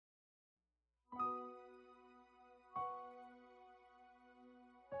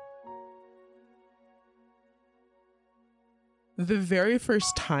The very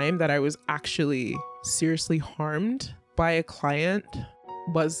first time that I was actually seriously harmed by a client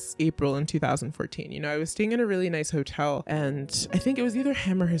was April in 2014. You know, I was staying in a really nice hotel, and I think it was either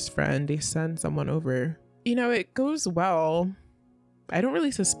him or his friend. They sent someone over. You know, it goes well. I don't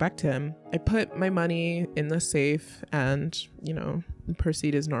really suspect him. I put my money in the safe and, you know,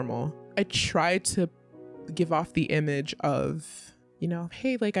 proceed as normal. I tried to give off the image of, you know,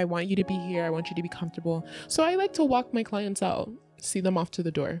 hey, like, I want you to be here. I want you to be comfortable. So I like to walk my clients out, see them off to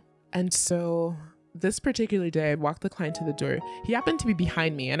the door. And so this particular day, I walked the client to the door. He happened to be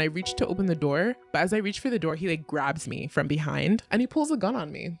behind me, and I reached to open the door. But as I reached for the door, he like grabs me from behind and he pulls a gun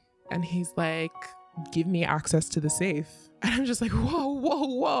on me. And he's like, give me access to the safe. And I'm just like,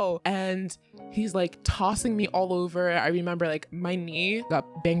 whoa. And he's like tossing me all over. I remember like my knee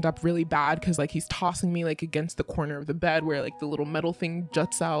got banged up really bad because like he's tossing me like against the corner of the bed where like the little metal thing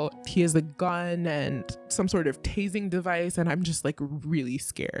juts out. He has a gun and some sort of tasing device. And I'm just like really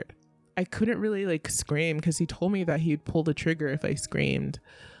scared. I couldn't really like scream because he told me that he'd pull the trigger if I screamed.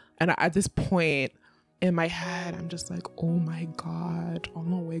 And at this point, in my head, I'm just like, oh my God,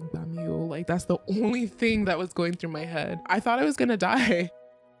 like that's the only thing that was going through my head. I thought I was gonna die.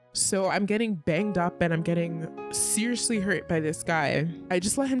 So I'm getting banged up and I'm getting seriously hurt by this guy. I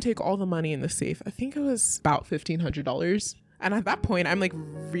just let him take all the money in the safe. I think it was about $1,500. And at that point, I'm like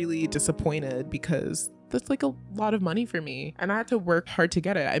really disappointed because that's like a lot of money for me. And I had to work hard to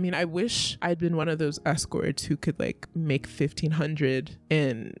get it. I mean, I wish I'd been one of those escorts who could like make $1,500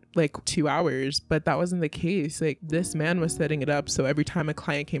 in like 2 hours, but that wasn't the case. Like this man was setting it up. So every time a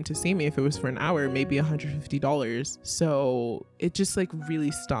client came to see me, if it was for an hour, maybe $150. So it just like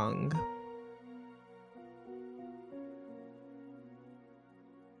really stung.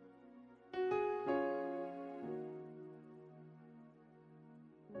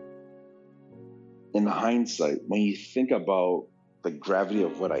 In hindsight, when you think about the gravity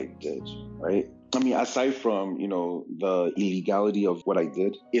of what I did, right? I mean, aside from, you know, the illegality of what I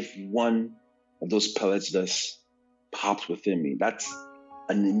did, if one of those pellets just pops within me, that's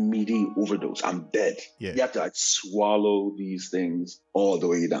an immediate overdose. I'm dead. Yeah. You have to like swallow these things all the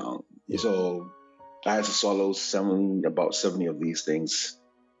way down. Yeah. So I had to swallow about 70 of these things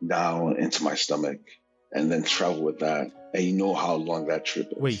down into my stomach and then travel with that. And you know how long that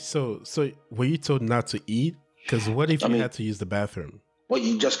trip is. Wait, so were you told not to eat? Because what if you had to use the bathroom? Well,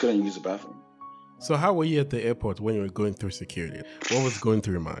 you just couldn't use the bathroom. So how were you at the airport when you were going through security? What was going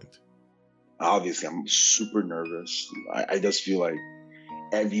through your mind? Obviously, I'm super nervous. I just feel like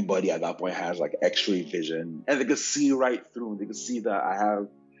everybody at that point has like x-ray vision. And they could see right through. They could see that I have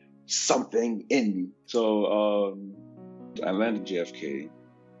something in me. So I landed JFK.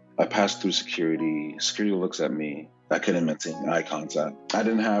 I passed through security. Security looks at me. I couldn't maintain eye contact. I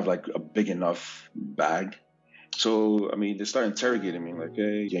didn't have like a big enough bag. So, I mean, they started interrogating me like,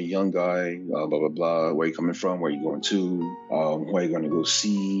 hey, you're a young guy, blah, blah, blah. Where are you coming from? Where are you going to? Who are you going to go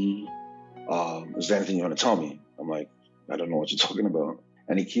see? Is there anything you want to tell me? I'm like, I don't know what you're talking about.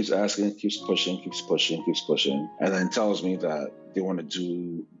 And he keeps asking, keeps pushing. And then tells me that they want to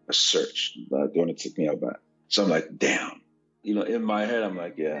do a search, that they want to take me out back. So I'm like, damn. You know, in my head, I'm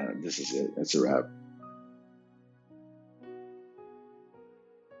like, yeah, this is it. It's a wrap.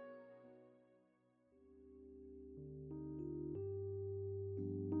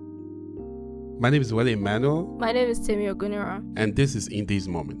 My name is Wale Emmanuel. My name is Temi Ogunira. And this is In These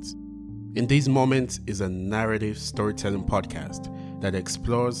Moments. In These Moments is a narrative storytelling podcast that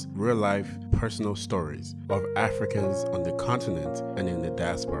explores real-life personal stories of Africans on the continent and in the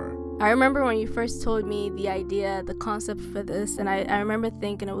diaspora. I remember when you first told me the idea, the concept for this, and I remember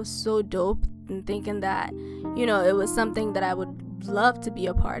thinking it was so dope and thinking that, you know, it was something that I would love to be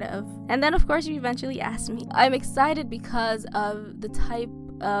a part of. And then, of course, you eventually asked me. I'm excited because of the type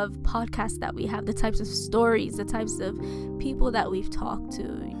of podcasts that we have, the types of stories, the types of people that we've talked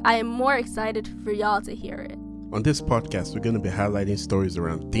to. I am more excited for y'all to hear it. On this podcast, we're going to be highlighting stories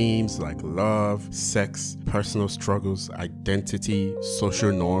around themes like love, sex, personal struggles, identity,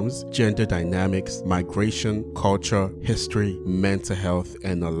 social norms, gender dynamics, migration, culture, history, mental health,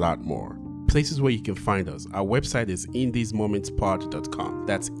 and a lot more. Places where you can find us. Our website is inthesemomentspod.com.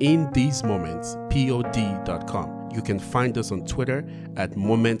 That's inthesemomentspod.com. You can find us on Twitter at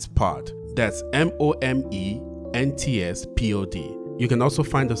momentspod. That's MOMENTSPOD. You can also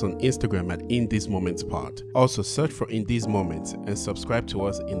find us on Instagram at In These Moments Pod. Also search for In These Moments and subscribe to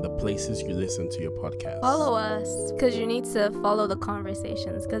us in the places you listen to your podcast. Follow us because you need to follow the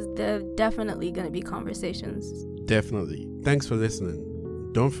conversations because they're definitely going to be conversations. Definitely. Thanks for listening.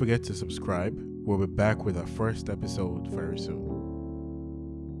 Don't forget to subscribe. We'll be back with our first episode very soon.